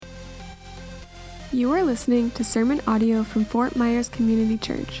You are listening to sermon audio from Fort Myers Community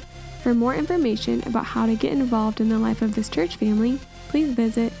Church. For more information about how to get involved in the life of this church family, please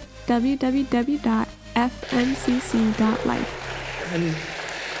visit www.fmcc.life. And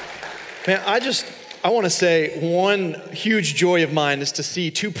man, I want to say one huge joy of mine is to see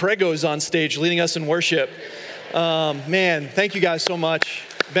two pregos on stage leading us in worship. Man, thank you guys so much.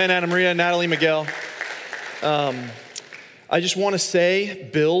 Ben, Anna Maria, Natalie, Miguel. I just want to say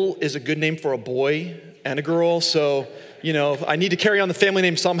Bill is a good name for a boy and a girl, so, you know, I need to carry on the family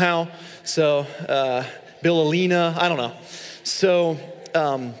name somehow. So, Bill, Alina, I don't know. So,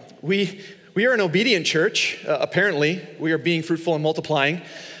 we are an obedient church, apparently. We are being fruitful and multiplying.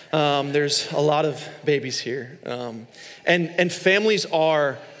 There's a lot of babies here. And families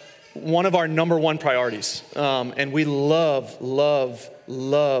are one of our number one priorities. And we love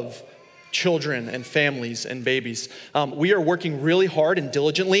children and families and babies. We are working really hard and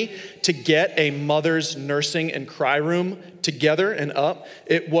diligently to get a mother's nursing and cry room together and up.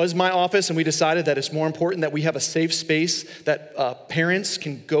 It was my office, and we decided that it's more important that we have a safe space that parents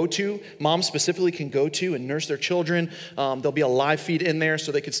can go to, moms specifically can go to and nurse their children. There'll be a live feed in there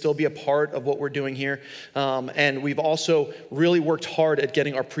so they could still be a part of what we're doing here. And we've also really worked hard at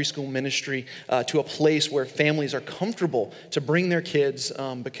getting our preschool ministry to a place where families are comfortable to bring their kids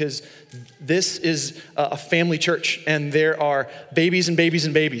because this is a family church, and there are babies and babies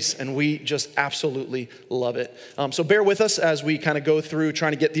and babies, and we just absolutely love it. So bear with us as we kind of go through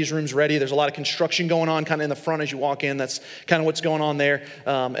trying to get these rooms ready. There's a lot of construction going on kind of in the front as you walk in. That's kind of what's going on there,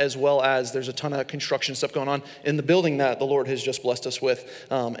 as well as there's a ton of construction stuff going on in the building that the Lord has just blessed us with.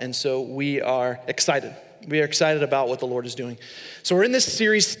 And so we are excited. We are excited about what the Lord is doing. So we're in this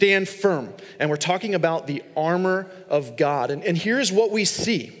series, Stand Firm, and we're talking about the armor of God. And here's what we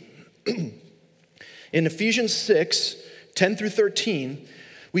see. In Ephesians 6, 10 through 13,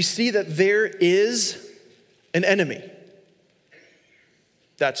 we see that there is an enemy.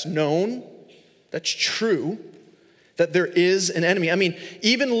 That's known, that's true, that there is an enemy. I mean,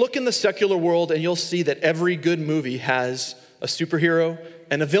 even look in the secular world and you'll see that every good movie has a superhero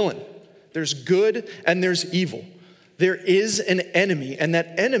and a villain. There's good and there's evil. There is an enemy, and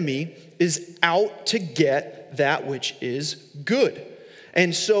that enemy is out to get that which is good.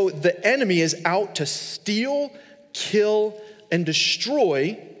 And so the enemy is out to steal, kill, and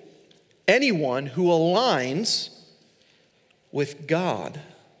destroy anyone who aligns with God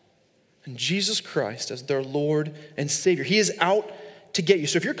and Jesus Christ as their Lord and Savior. He is out to get you.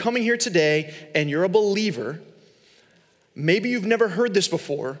 So if you're coming here today and you're a believer, maybe you've never heard this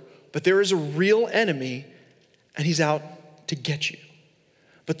before, but there is a real enemy and he's out to get you.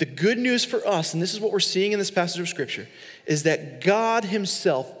 But the good news for us, and this is what we're seeing in this passage of Scripture, is that God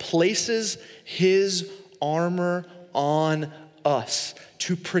himself places his armor on us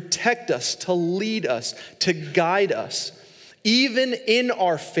to protect us, to lead us, to guide us. Even in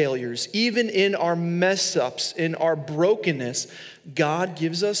our failures, even in our mess-ups, in our brokenness, God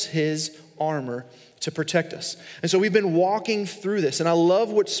gives us his armor to protect us. And so we've been walking through this, and I love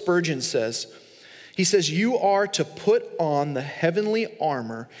what Spurgeon says. He says, you are to put on the heavenly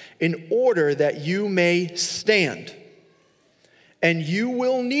armor in order that you may stand. And you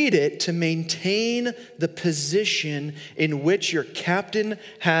will need it to maintain the position in which your captain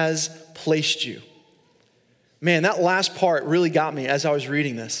has placed you. Man, that last part really got me as I was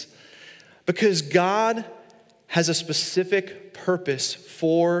reading this. Because God has a specific purpose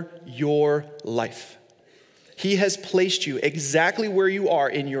for your life. He has placed you exactly where you are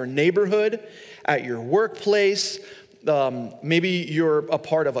in your neighborhood, at your workplace. Maybe you're a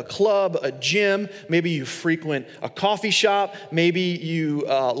part of a club, a gym. Maybe you frequent a coffee shop. Maybe you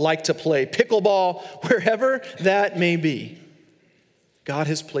like to play pickleball. Wherever that may be, God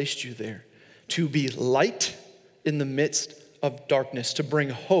has placed you there to be light in the midst of darkness, to bring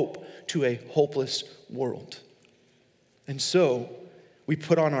hope to a hopeless world. And so we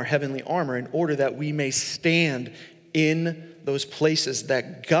put on our heavenly armor in order that we may stand in those places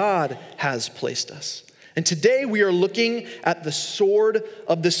that God has placed us. And today we are looking at the sword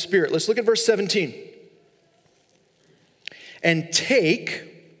of the Spirit. Let's look at verse 17. And take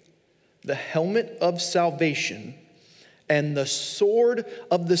the helmet of salvation and the sword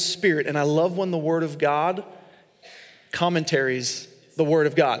of the Spirit. And I love when the word of God commentaries the word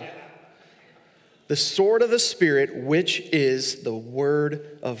of God. The sword of the Spirit, which is the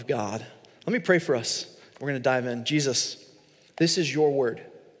word of God. Let me pray for us. We're going to dive in. Jesus, this is your word.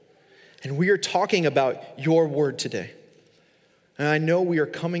 And we are talking about your word today. And I know we are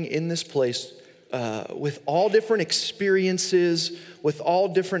coming in this place with all different experiences, with all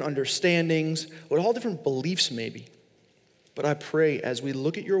different understandings, with all different beliefs maybe. But I pray as we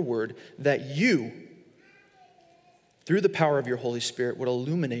look at your word that you, through the power of your Holy Spirit, would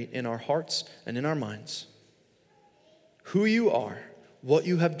illuminate in our hearts and in our minds who you are, what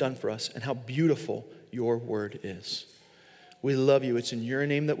you have done for us, and how beautiful your word is. We love you. It's in your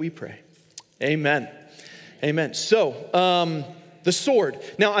name that we pray. Amen. Amen. So, the sword.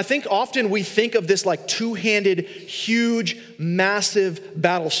 Now, I think often we think of this like two-handed, huge, massive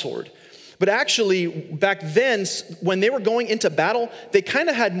battle sword. But actually, back then, when they were going into battle, they kind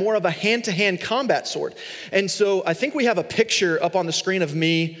of had more of a hand-to-hand combat sword. And so I think we have a picture up on the screen of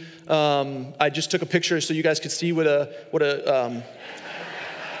me. I just took a picture so you guys could see what a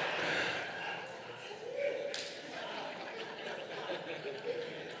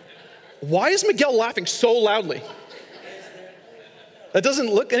Why is Miguel laughing so loudly? That doesn't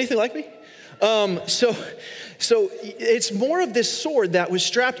look anything like me. So it's more of this sword that was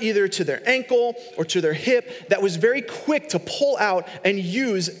strapped either to their ankle or to their hip that was very quick to pull out and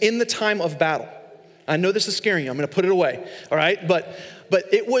use in the time of battle. I know this is scaring you. I'm going to put it away, all right? But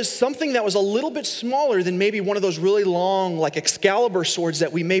it was something that was a little bit smaller than maybe one of those really long, like Excalibur swords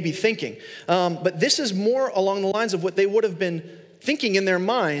that we may be thinking. But this is more along the lines of what they would have been thinking in their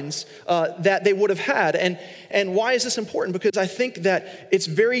minds that they would have had. And why is this important? Because I think that it's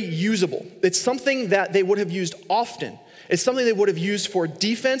very usable. It's something that they would have used often. It's something they would have used for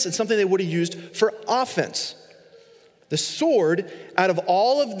defense and something they would have used for offense. The sword, out of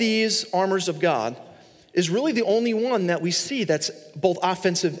all of these armors of God, is really the only one that we see that's both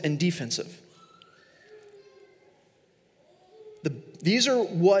offensive and defensive. These are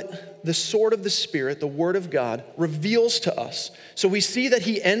what the sword of the Spirit, the Word of God, reveals to us. So we see that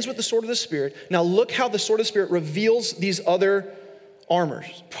he ends with the sword of the Spirit. Now look how the sword of the Spirit reveals these other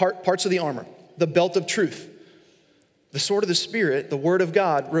armors, parts of the armor. The belt of truth. The sword of the Spirit, the Word of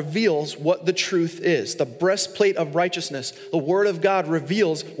God, reveals what the truth is. The breastplate of righteousness, the Word of God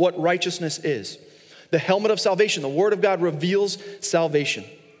reveals what righteousness is. The helmet of salvation, the Word of God reveals salvation.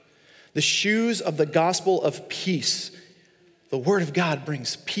 The shoes of the gospel of peace. The Word of God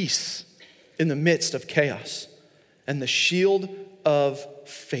brings peace in the midst of chaos. And the shield of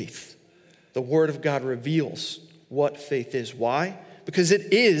faith. The Word of God reveals what faith is. Why? Because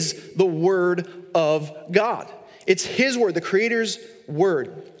it is the Word of God. It's His Word, the Creator's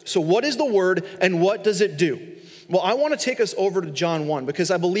Word. So what is the Word and what does it do? Well, I want to take us over to John 1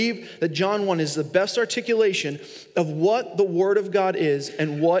 because I believe that John 1 is the best articulation of what the Word of God is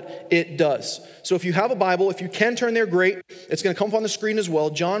and what it does. So if you have a Bible, if you can turn there, great. It's going to come up on the screen as well.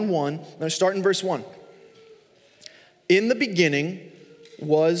 John 1, I'm going to start in verse 1. In the beginning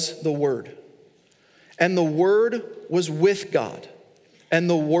was the Word, and the Word was with God, and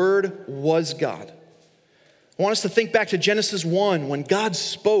the Word was God. I want us to think back to Genesis 1 when God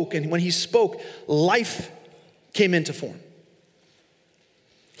spoke, and when He spoke, life came into form.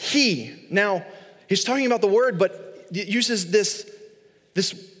 Now, he's talking about the Word, but it uses this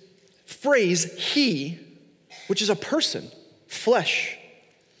phrase, He, which is a person, flesh.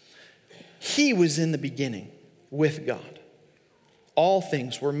 He was in the beginning with God. All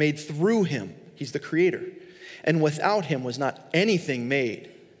things were made through Him. He's the Creator. And without Him was not anything made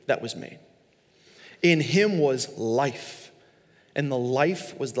that was made. In Him was life, and the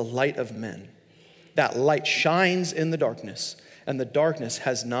life was the light of men. That light shines in the darkness, and the darkness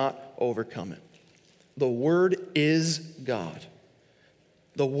has not overcome it. The Word is God.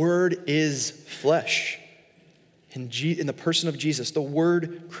 The Word is flesh. In the person of Jesus, the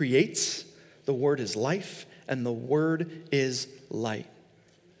Word creates, the Word is life, and the Word is light.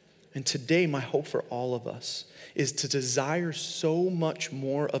 And today, my hope for all of us is to desire so much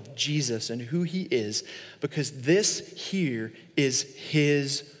more of Jesus and who He is, because this here is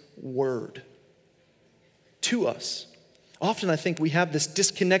His Word to us. Often I think we have this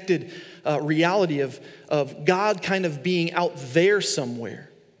disconnected reality of God kind of being out there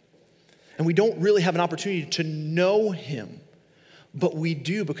somewhere. And we don't really have an opportunity to know Him. But we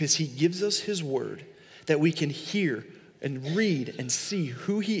do, because He gives us His Word that we can hear and read and see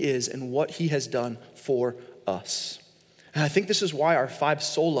who He is and what He has done for us. And I think this is why our 5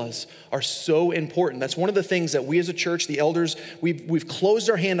 solas are so important. That's one of the things that we as a church, the elders, we've closed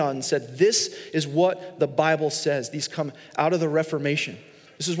our hand on and said, this is what the Bible says. These come out of the Reformation.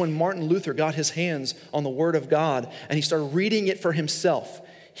 This is when Martin Luther got his hands on the Word of God and he started reading it for himself.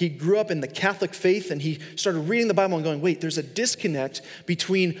 He grew up in the Catholic faith and he started reading the Bible and going, wait, there's a disconnect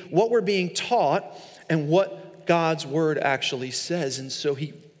between what we're being taught and what God's Word actually says. And so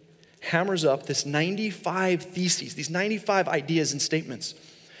he hammers up this 95 theses, these 95 ideas and statements.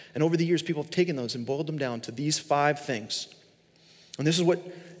 And over the years, people have taken those and boiled them down to these 5 things. And this is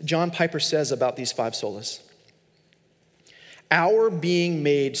what John Piper says about these 5 solas. our being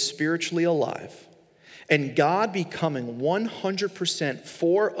made spiritually alive, and God becoming 100%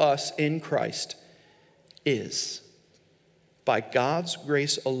 for us in Christ is, by God's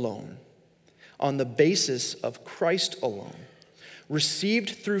grace alone, on the basis of Christ alone, received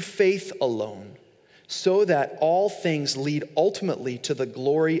through faith alone, so that all things lead ultimately to the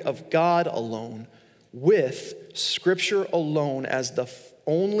glory of God alone, with Scripture alone as the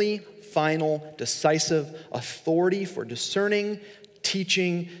only final decisive authority for discerning,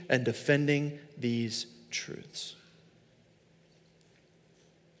 teaching, and defending these truths.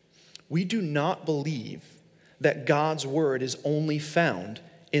 We do not believe that God's word is only found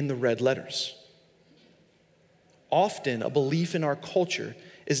in the red letters. Often, a belief in our culture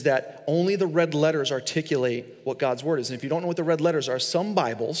is that only the red letters articulate what God's word is. And if you don't know what the red letters are, some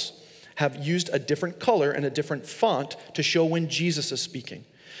Bibles have used a different color and a different font to show when Jesus is speaking.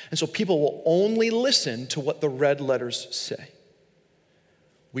 And so people will only listen to what the red letters say.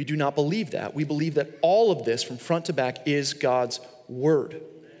 We do not believe that. We believe that all of this, from front to back, is God's word.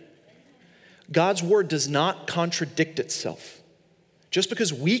 God's word does not contradict itself. Just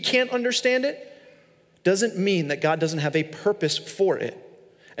because we can't understand it doesn't mean that God doesn't have a purpose for it.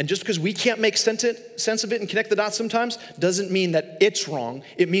 And just because we can't make sense of it and connect the dots sometimes doesn't mean that it's wrong.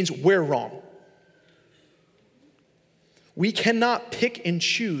 It means we're wrong. We cannot pick and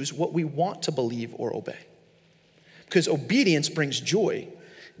choose what we want to believe or obey. Because obedience brings joy.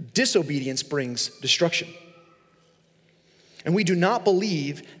 Disobedience brings destruction. And we do not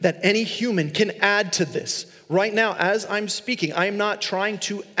believe that any human can add to this. Right now, as I'm speaking, I am not trying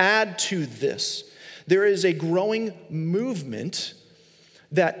to add to this. There is a growing movement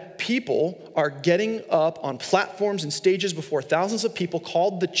that people are getting up on platforms and stages before thousands of people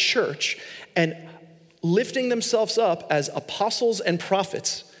called the church and lifting themselves up as apostles and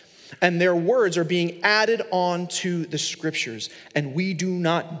prophets. And their words are being added on to the scriptures. And we do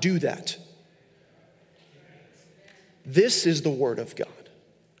not do that. This is the word of God.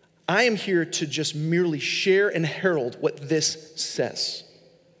 I am here to just merely share and herald what this says.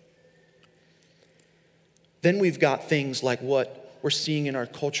 Then we've got things like what we're seeing in our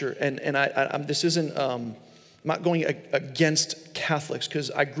culture. And this isn't, I'm not going against Catholics,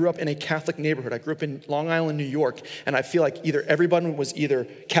 because I grew up in a Catholic neighborhood. I grew up in Long Island, New York, and I feel like either everyone was either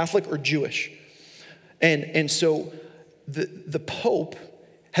Catholic or Jewish. And so the Pope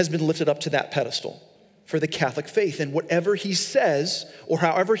has been lifted up to that pedestal for the Catholic faith. And whatever he says, or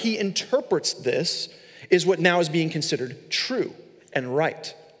however he interprets this, is what now is being considered true and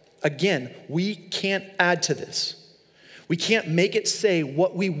right. Again, we can't add to this. We can't make it say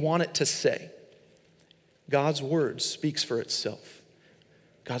what we want it to say. God's word speaks for itself.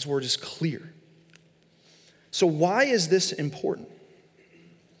 God's word is clear. So why is this important?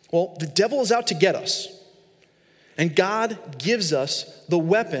 Well, the devil is out to get us. And God gives us the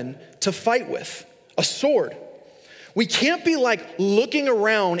weapon to fight with, a sword. We can't be like looking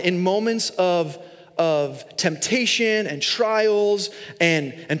around in moments of temptation and trials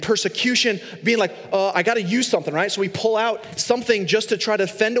and persecution, being like, I got to use something, right? So we pull out something just to try to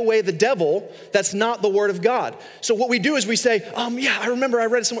fend away the devil. That's not the word of God. So what we do is we say, yeah, I remember I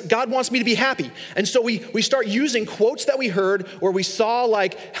read it somewhere. God wants me to be happy. And so we start using quotes that we heard or we saw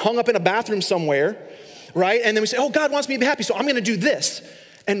like hung up in a bathroom somewhere, right? And then we say, God wants me to be happy, so I'm going to do this.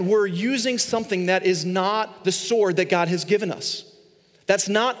 And we're using something that is not the sword that God has given us. That's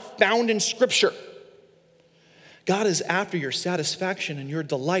not found in Scripture. God is after your satisfaction and your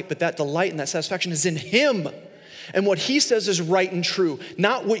delight, but that delight and that satisfaction is in Him. And what He says is right and true,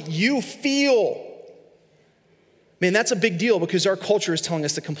 not what you feel. Man, that's a big deal because our culture is telling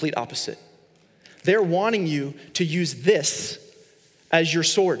us the complete opposite. They're wanting you to use this as your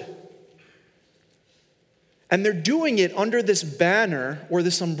sword. And they're doing it under this banner or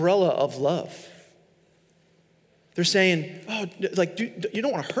this umbrella of love. They're saying, you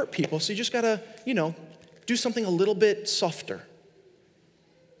don't want to hurt people, so you just got to, do something a little bit softer.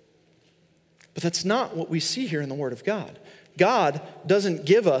 But that's not what we see here in the Word of God. God doesn't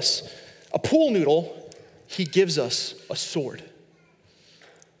give us a pool noodle, He gives us a sword.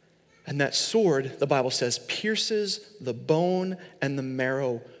 And that sword, the Bible says, pierces the bone and the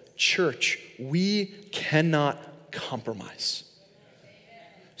marrow. Church, we cannot compromise.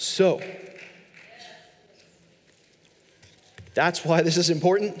 So, that's why this is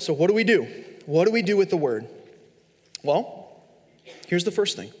important. So what do we do? What do we do with the word? Well, here's the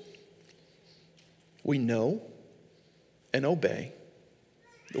first thing. We know and obey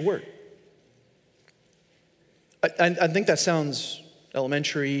the word. I think that sounds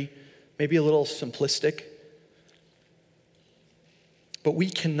elementary, maybe a little simplistic. But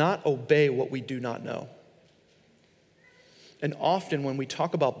we cannot obey what we do not know. And often when we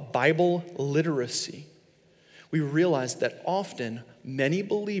talk about Bible literacy, we realize that often many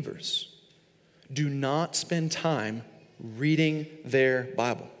believers do not spend time reading their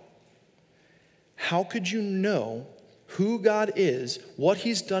Bible. How could you know who God is, what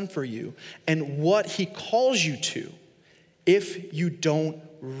he's done for you, and what he calls you to if you don't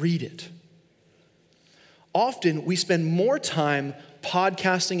read it? Often we spend more time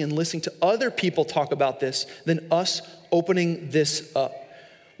podcasting and listening to other people talk about this than us opening this up.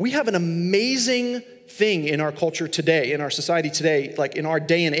 We have an amazing thing in our culture today, in our society today, like in our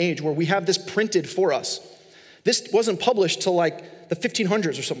day and age, where we have this printed for us. This wasn't published till like the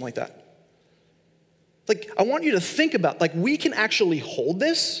 1500s or something like that. Like, I want you to think about, like, we can actually hold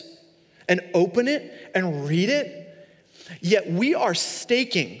this and open it and read it, yet we are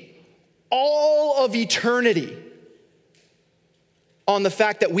staking all of eternity on the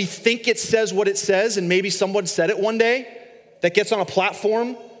fact that we think it says what it says, and maybe someone said it one day that gets on a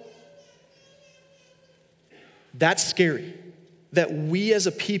platform. That's scary, that we as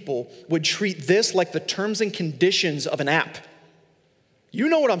a people would treat this like the terms and conditions of an app. You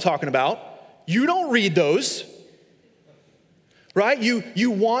know what I'm talking about. You don't read those, right?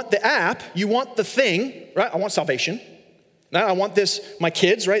 You want the app, you want the thing, right? I want salvation. Now I want this, my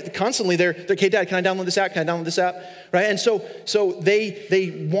kids, right? Constantly they're, okay, Dad, can I download this app? Can I download this app? Right? And so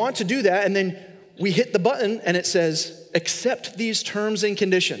they want to do that, and then we hit the button and it says, accept these terms and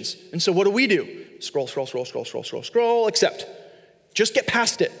conditions. And so what do? Scroll, accept. Just get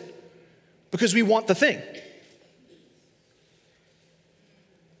past it because we want the thing.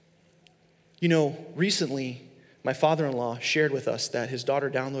 You know, recently, my father-in-law shared with us that his daughter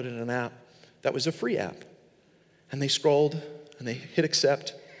downloaded an app that was a free app. And they scrolled and they hit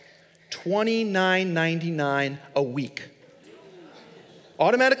accept. $29.99 a week.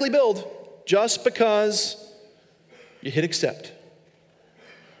 Automatically billed just because you hit accept.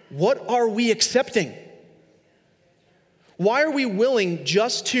 What are we accepting? Why are we willing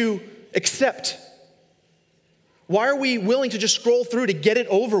just to accept? Why are we willing to just scroll through to get it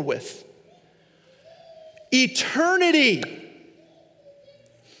over with? Eternity.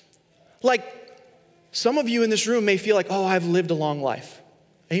 Like, some of you in this room may feel like, oh, I've lived a long life.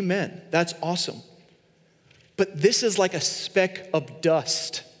 Amen. That's awesome. But this is like a speck of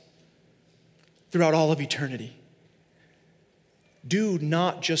dust throughout all of eternity. Do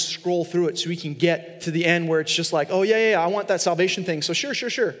not just scroll through it so we can get to the end where it's just like, oh, yeah, I want that salvation thing. So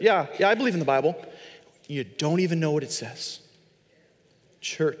sure. Yeah, I believe in the Bible. You don't even know what it says.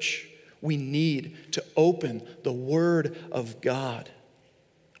 Church, we need to open the Word of God.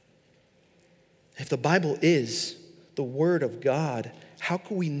 If the Bible is the Word of God, how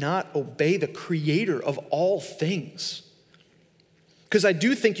can we not obey the Creator of all things? Because I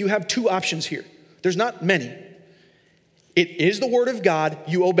do think you have two options here. There's not many. It is the Word of God,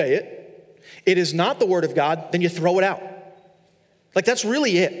 you obey it. It is not the Word of God, then you throw it out. Like, that's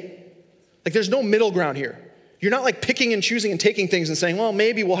really it. Like, there's no middle ground here. You're not like picking and choosing and taking things and saying, well,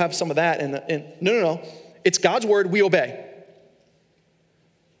 maybe we'll have some of that. And no. It's God's word, we obey.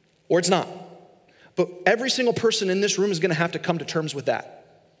 Or it's not. But every single person in this room is going to have to come to terms with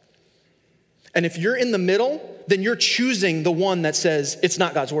that. And if you're in the middle, then you're choosing the one that says it's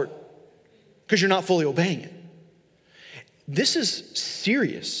not God's word because you're not fully obeying it. This is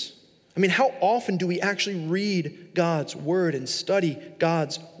serious. I mean, how often do we actually read God's word and study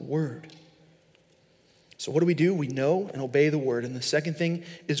God's word? So what do? We know and obey the word. And the second thing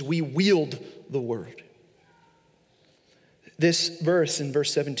is we wield the word. This verse in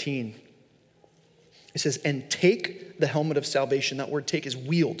verse 17, it says, and take the helmet of salvation. That word take is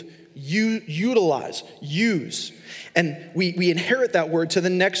wield, utilize, use. And we inherit that word to the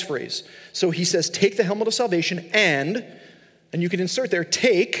next phrase. So he says, take the helmet of salvation and you can insert there,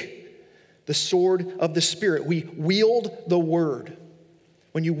 take the sword of the Spirit. We wield the word.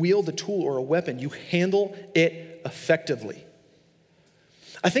 When you wield a tool or a weapon, you handle it effectively.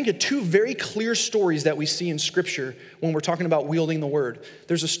 I think of two very clear stories that we see in Scripture when we're talking about wielding the word.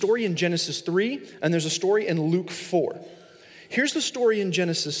 There's a story in Genesis 3, and there's a story in Luke 4. Here's the story in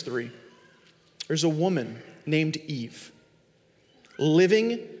Genesis 3. There's a woman named Eve,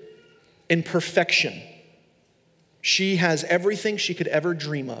 living in perfection. She has everything she could ever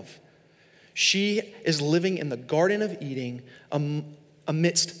dream of. She is living in the Garden of Eden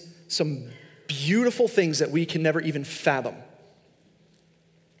amidst some beautiful things that we can never even fathom.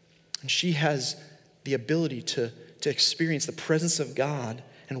 And she has the ability to experience the presence of God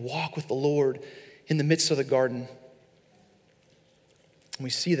and walk with the Lord in the midst of the garden. And we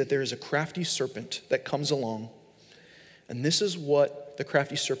see that there is a crafty serpent that comes along. And this is what the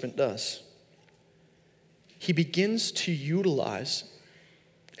crafty serpent does. he begins to utilize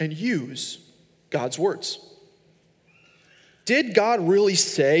and use God's words. Did God really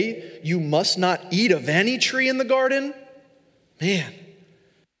say you must not eat of any tree in the garden? Man.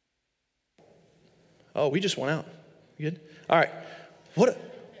 Oh, we just went out. You good? All right. What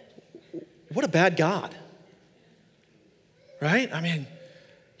a bad God. Right? I mean,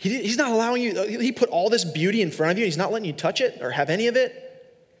 he's not allowing you, he put all this beauty in front of you, he's not letting you touch it or have any of it.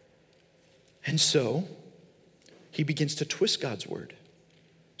 And so, he begins to twist God's word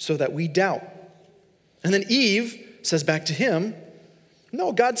so that we doubt. And then Eve says back to him,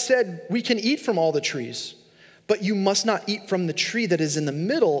 no, God said we can eat from all the trees, but you must not eat from the tree that is in the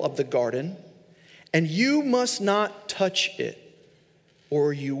middle of the garden, and you must not touch it,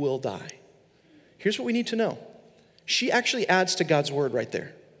 or you will die. Here's what we need to know. She actually adds to God's word right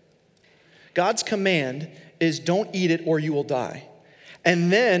there. God's command is don't eat it or you will die.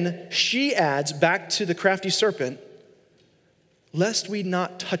 And then she adds back to the crafty serpent, lest we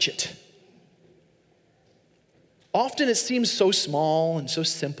not touch it. Often it seems so small and so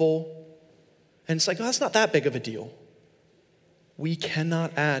simple, and it's like, oh, that's not that big of a deal. We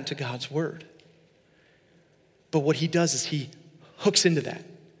cannot add to God's word. But what he does is he hooks into that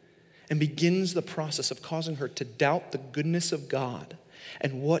and begins the process of causing her to doubt the goodness of God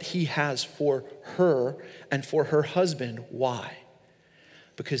and what he has for her and for her husband. Why?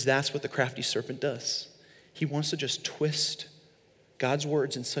 Because that's what the crafty serpent does. He wants to just twist God's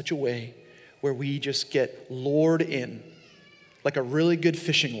words in such a way where we just get lured in, like a really good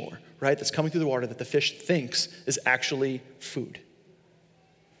fishing lure, right? That's coming through the water that the fish thinks is actually food.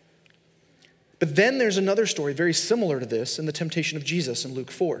 But then there's another story very similar to this in the temptation of Jesus in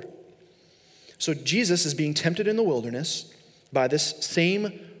Luke 4. So Jesus is being tempted in the wilderness by this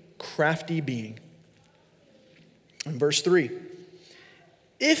same crafty being. In verse 3,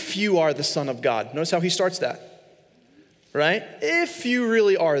 if you are the Son of God, notice how he starts that, right? If you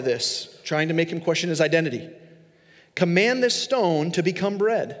really are this, trying to make him question his identity, command this stone to become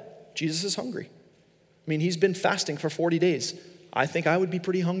bread. Jesus is hungry. I mean, he's been fasting for 40 days. I think I would be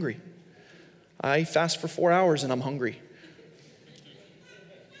pretty hungry. I fast for 4 hours and I'm hungry.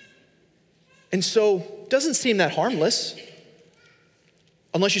 And so, it doesn't seem that harmless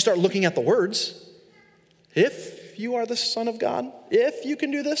unless you start looking at the words. If you are the Son of God, if you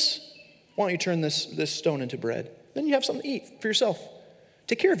can do this, why don't you turn this stone into bread? Then you have something to eat for yourself.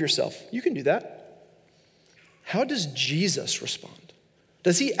 Take care of yourself. You can do that. How does Jesus respond?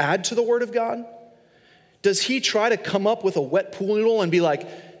 Does he add to the word of God? Does he try to come up with a wet pool noodle and be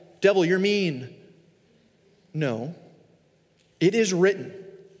like, devil, you're mean? No. It is written,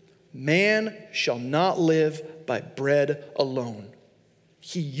 man shall not live by bread alone.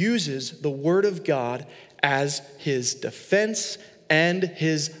 He uses the word of God as his defense and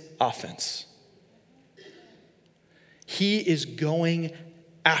his offense. He is going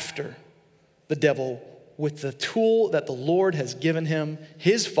after the devil with the tool that the Lord has given him,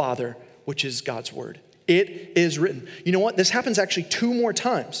 his Father, which is God's word. It is written. You know what? This happens actually 2 more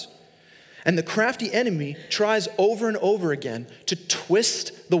times. And the crafty enemy tries over and over again to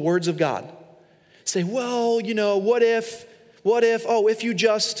twist the words of God. Say, well, you know, what if, if you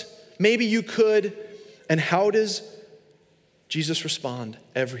just, maybe you could. And how does Jesus respond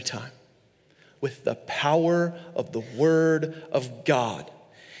every time? With the power of the word of God.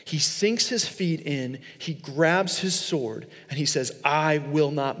 He sinks his feet in, he grabs his sword, and he says, I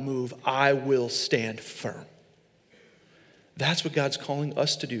will not move, I will stand firm. That's what God's calling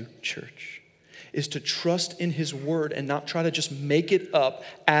us to do, church, is to trust in his word and not try to just make it up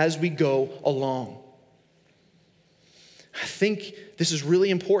as we go along. I think this is really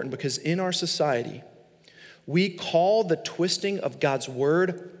important because in our society, we call the twisting of God's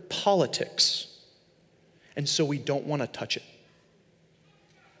word politics. And so we don't want to touch it.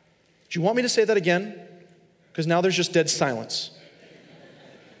 Do you want me to say that again? Because now there's just dead silence.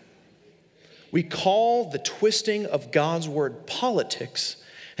 We call the twisting of God's word politics,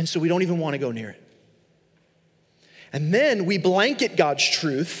 and so we don't even want to go near it. And then we blanket God's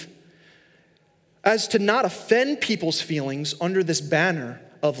truth as to not offend people's feelings under this banner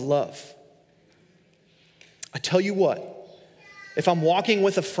of love. I tell you what, if I'm walking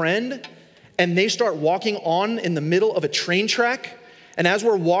with a friend and they start walking on in the middle of a train track, and as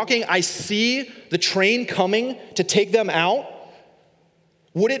we're walking, I see the train coming to take them out,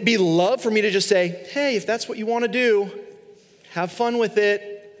 would it be love for me to just say, hey, if that's what you want to do, have fun with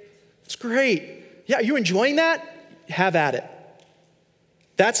it. It's great. Yeah, are you enjoying that? Have at it.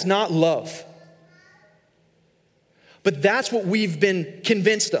 That's not love. But that's what we've been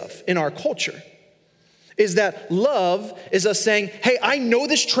convinced of in our culture, is that love is us saying, hey, I know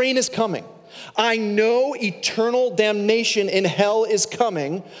this train is coming. I know eternal damnation in hell is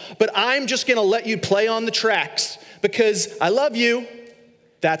coming, but I'm just going to let you play on the tracks because I love you.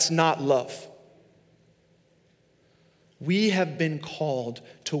 That's not love. We have been called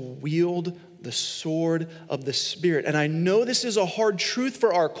to wield the sword of the Spirit. And I know this is a hard truth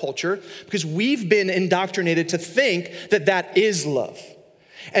for our culture because we've been indoctrinated to think that that is love.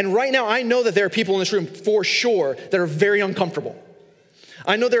 And right now, I know that there are people in this room for sure that are very uncomfortable.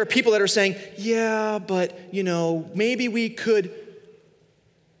 I know there are people that are saying, yeah, but maybe we could.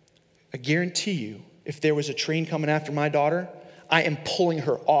 I guarantee you, if there was a train coming after my daughter, I am pulling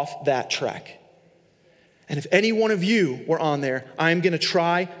her off that track. And if any one of you were on there, I'm going to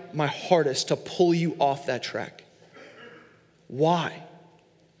try my hardest to pull you off that track. Why?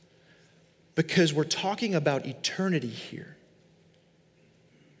 Because we're talking about eternity here.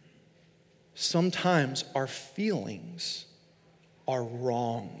 Sometimes our feelings are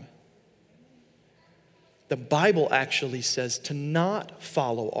wrong. The Bible actually says to not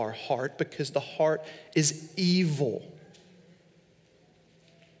follow our heart because the heart is evil.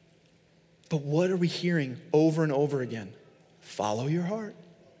 But what are we hearing over and over again? Follow your heart.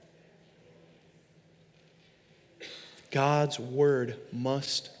 God's word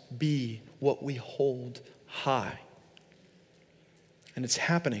must be what we hold high. And it's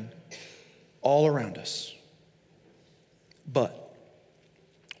happening all around us. But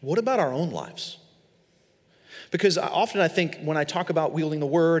what about our own lives? Because often I think when I talk about wielding the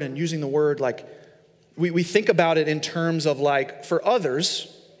word and using the word, like we think about it in terms of like for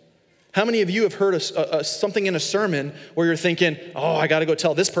others. How many of you have heard something in a sermon where you're thinking, oh, I got to go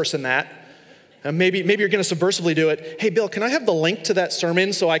tell this person that? And maybe you're going to subversively do it. Hey, Bill, can I have the link to that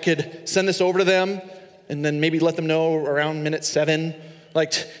sermon so I could send this over to them and then maybe let them know around minute 7?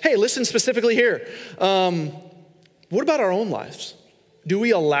 Like, hey, listen specifically here. What about our own lives? Do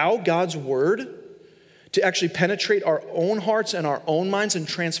we allow God's word to actually penetrate our own hearts and our own minds and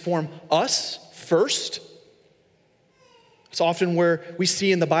transform us first? It's often where we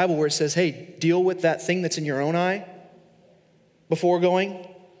see in the Bible where it says, hey, deal with that thing that's in your own eye before going.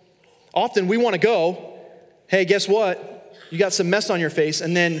 Often we want to go, hey, guess what? You got some mess on your face,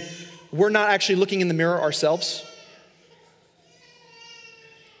 and then we're not actually looking in the mirror ourselves.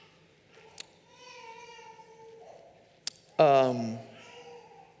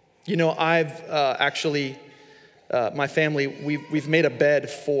 I've actually, my family, we've made a bed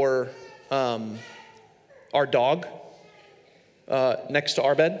for our dog. Next to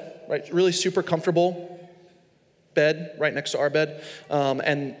our bed, right? Really super comfortable bed right next to our bed.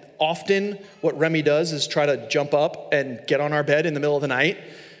 And often what Remy does is try to jump up and get on our bed in the middle of the night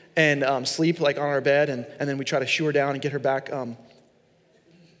and sleep like on our bed. And then we try to shoo her down and get her back.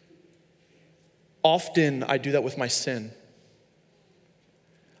 Often I do that with my sin.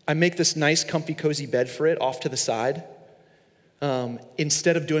 I make this nice, comfy, cozy bed for it off to the side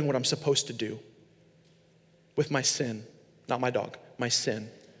instead of doing what I'm supposed to do with my sin. Not my dog, my sin.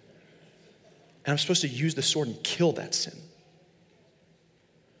 And I'm supposed to use the sword and kill that sin.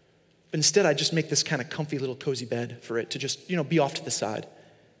 But instead, I just make this kind of comfy little cozy bed for it to just, be off to the side.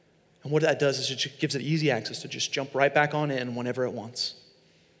 And what that does is it just gives it easy access to just jump right back on in whenever it wants.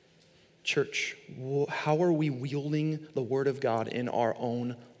 Church, how are we wielding the word of God in our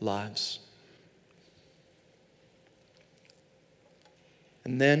own lives?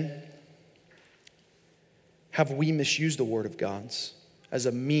 And then, have we misused the word of God's as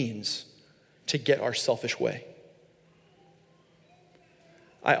a means to get our selfish way?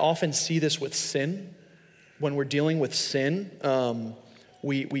 I often see this with sin. When we're dealing with sin,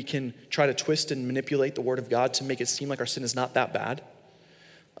 we can try to twist and manipulate the word of God to make it seem like our sin is not that bad.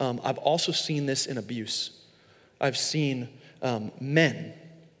 I've also seen this in abuse. I've seen men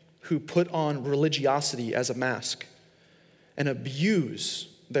who put on religiosity as a mask and abuse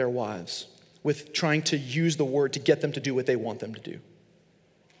their wives with trying to use the word to get them to do what they want them to do.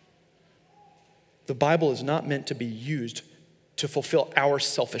 The Bible is not meant to be used to fulfill our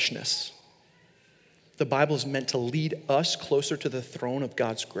selfishness. The Bible is meant to lead us closer to the throne of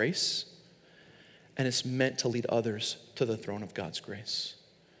God's grace, and it's meant to lead others to the throne of God's grace.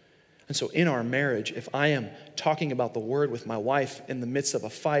 And so in our marriage, if I am talking about the word with my wife in the midst of a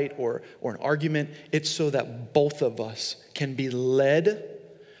fight or an argument, it's so that both of us can be led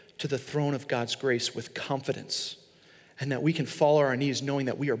to the throne of God's grace with confidence, and that we can fall on our knees knowing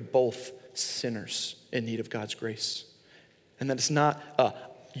that we are both sinners in need of God's grace. And that it's not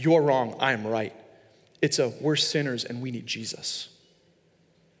you're wrong, I'm right. It's we're sinners and we need Jesus.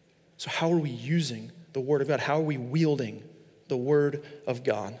 So how are we using the word of God? How are we wielding the word of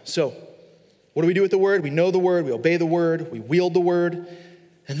God? So what do we do with the word? We know the word, we obey the word, we wield the word.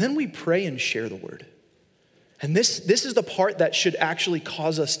 And then we pray and share the word. And this is the part that should actually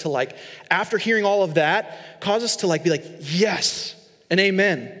cause us to like, after hearing all of that, cause us to like be like, yes and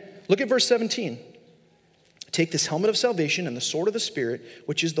amen. Look at verse 17. Take this helmet of salvation and the sword of the Spirit,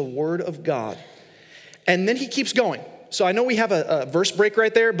 which is the word of God. And then he keeps going. So I know we have a verse break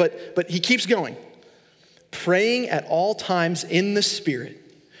right there, but he keeps going. Praying at all times in the Spirit,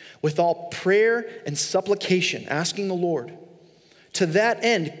 with all prayer and supplication, asking the Lord. To that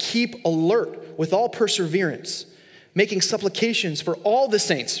end, keep alert with all perseverance, making supplications for all the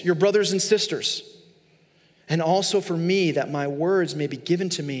saints, your brothers and sisters, and also for me, that my words may be given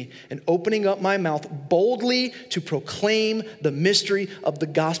to me, and opening up my mouth boldly to proclaim the mystery of the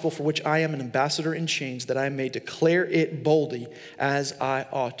gospel, for which I am an ambassador in chains, that I may declare it boldly as I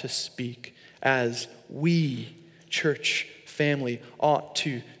ought to speak, as we, church family, ought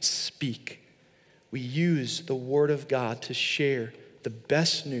to speak. We use the word of God to share the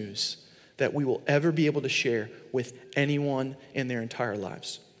best news that we will ever be able to share with anyone in their entire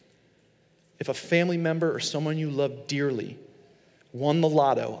lives. If a family member or someone you love dearly won the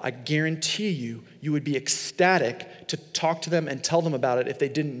lotto, I guarantee you would be ecstatic to talk to them and tell them about it if they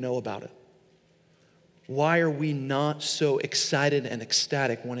didn't know about it. Why are we not so excited and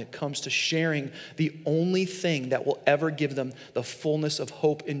ecstatic when it comes to sharing the only thing that will ever give them the fullness of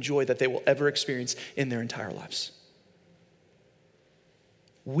hope and joy that they will ever experience in their entire lives?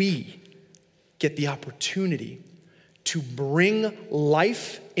 We get the opportunity to bring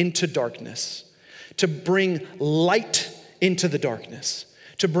life into darkness, to bring light into the darkness,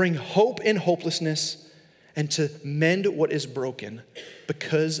 to bring hope in hopelessness, and to mend what is broken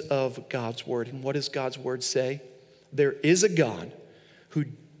because of God's word. And what does God's word say? There is a God who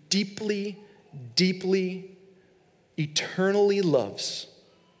deeply, deeply, eternally loves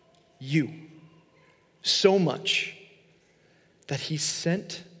you so much that he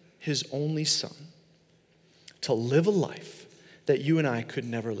sent his only son to live a life that you and I could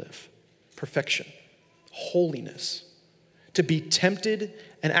never live. Perfection, holiness, to be tempted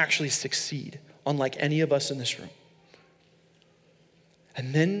and actually succeed, unlike any of us in this room.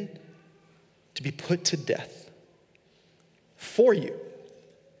 And then to be put to death for you,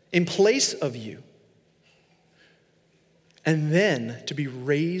 in place of you. And then to be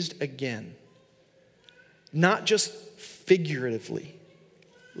raised again, not just figuratively,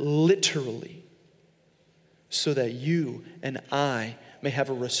 literally, so that you and I may have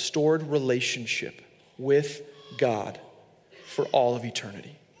a restored relationship with God for all of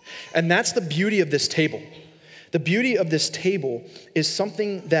eternity. And that's the beauty of this table. The beauty of this table is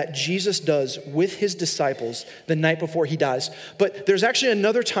something that Jesus does with his disciples the night before he dies. But there's actually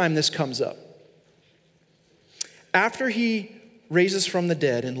another time this comes up. After he raises from the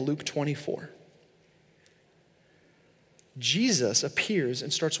dead in Luke 24, Jesus appears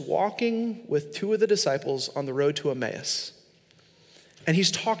and starts walking with two of the disciples on the road to Emmaus. And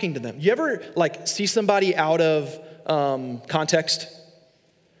he's talking to them. You ever see somebody out of context?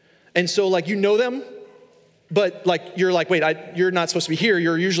 And so you know them, but you're wait, you're not supposed to be here.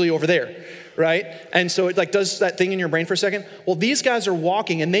 You're usually over there, right? And so it does that thing in your brain for a second. Well, these guys are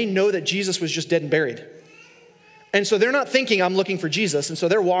walking and they know that Jesus was just dead and buried. And so they're not thinking, I'm looking for Jesus. And so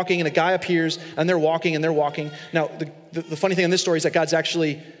they're walking and a guy appears and they're walking and they're walking. Now, the funny thing in this story is that God's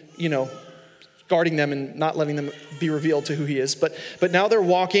actually, guarding them and not letting them be revealed to who he is. But now they're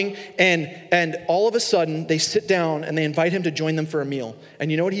walking and all of a sudden they sit down and they invite him to join them for a meal. And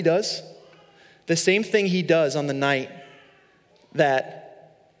you know what he does? The same thing he does on the night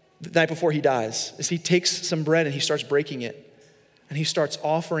before he dies is he takes some bread and he starts breaking it and he starts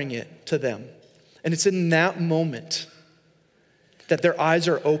offering it to them. And it's in that moment that their eyes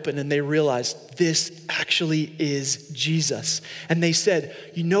are open and they realize this actually is Jesus. And they said,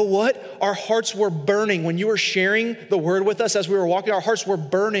 you know what? Our hearts were burning when you were sharing the word with us as we were walking. Our hearts were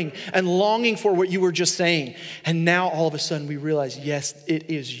burning and longing for what you were just saying. And now all of a sudden we realize, yes, it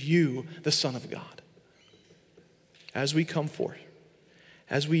is you, the Son of God. As we come forth,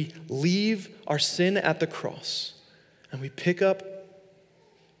 as we leave our sin at the cross and we pick up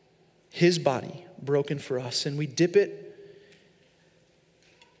his body broken for us and we dip it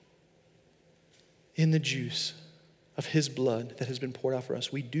in the juice of his blood that has been poured out for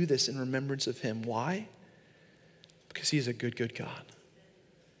us. We do this in remembrance of him. Why? Because he is a good, good God.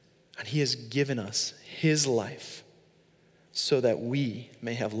 And he has given us his life so that we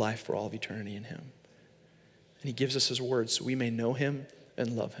may have life for all of eternity in him. And he gives us his word so we may know him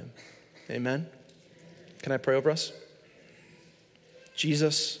and love him. Amen? Can I pray over us?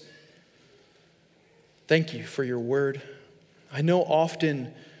 Jesus, thank you for your word. I know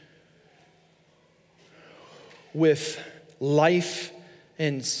often with life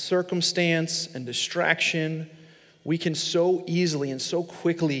and circumstance and distraction, we can so easily and so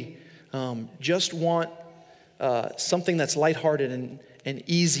quickly just want something that's lighthearted and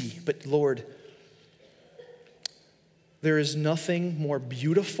easy. But Lord, there is nothing more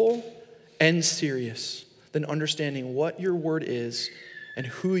beautiful and serious than understanding what your word is and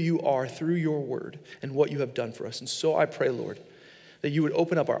who you are through your word and what you have done for us. And so I pray, Lord, that you would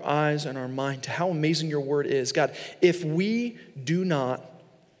open up our eyes and our mind to how amazing your word is. God, if we do not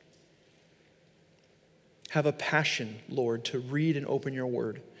have a passion, Lord, to read and open your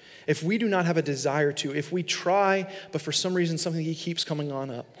word, if we do not have a desire to, if we try, but for some reason something keeps coming on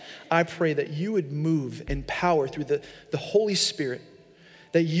up, I pray that you would move in power through the Holy Spirit,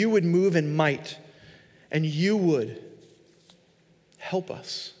 that you would move in might, and you would help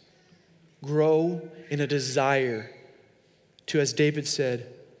us grow in a desire to, as David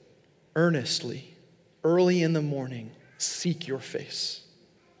said, earnestly, early in the morning, seek your face.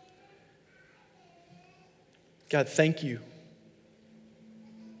 God, thank you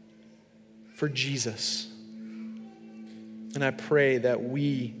for Jesus. And I pray that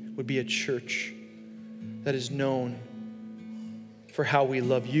we would be a church that is known for how we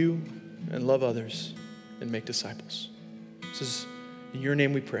love you and love others and make disciples. This is in your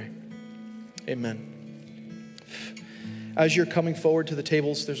name we pray. Amen. As you're coming forward to the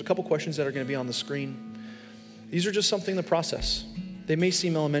tables, there's a couple questions that are going to be on the screen. These are just something to process. They may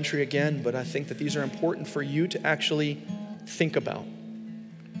seem elementary again, but I think that these are important for you to actually think about.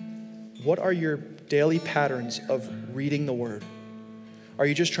 What are your daily patterns of reading the word? Are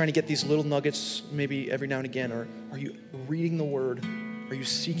you just trying to get these little nuggets maybe every now and again? Or are you reading the word? Are you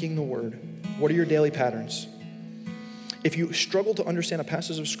seeking the word? What are your daily patterns? If you struggle to understand a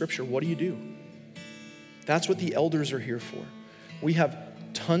passage of scripture, what do? That's what the elders are here for. We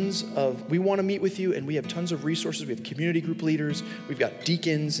want to meet with you, and we have tons of resources. We have community group leaders. We've got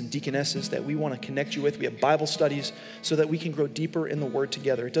deacons and deaconesses that we want to connect you with. We have Bible studies so that we can grow deeper in the word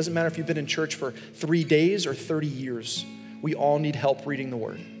together. It doesn't matter if you've been in church for 3 days or 30 years. We all need help reading the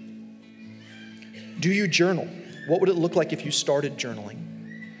word. Do you journal? What would it look like if you started journaling?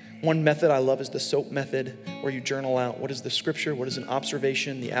 One method I love is the SOAP method, where you journal out what is the scripture, what is an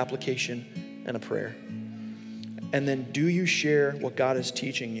observation, the application, and a prayer. And then do you share what God is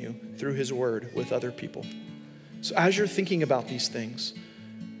teaching you through his word with other people? So as you're thinking about these things,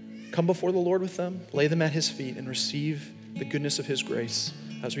 come before the Lord with them, lay them at his feet, and receive the goodness of his grace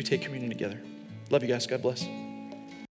as we take communion together. Love you guys. God bless.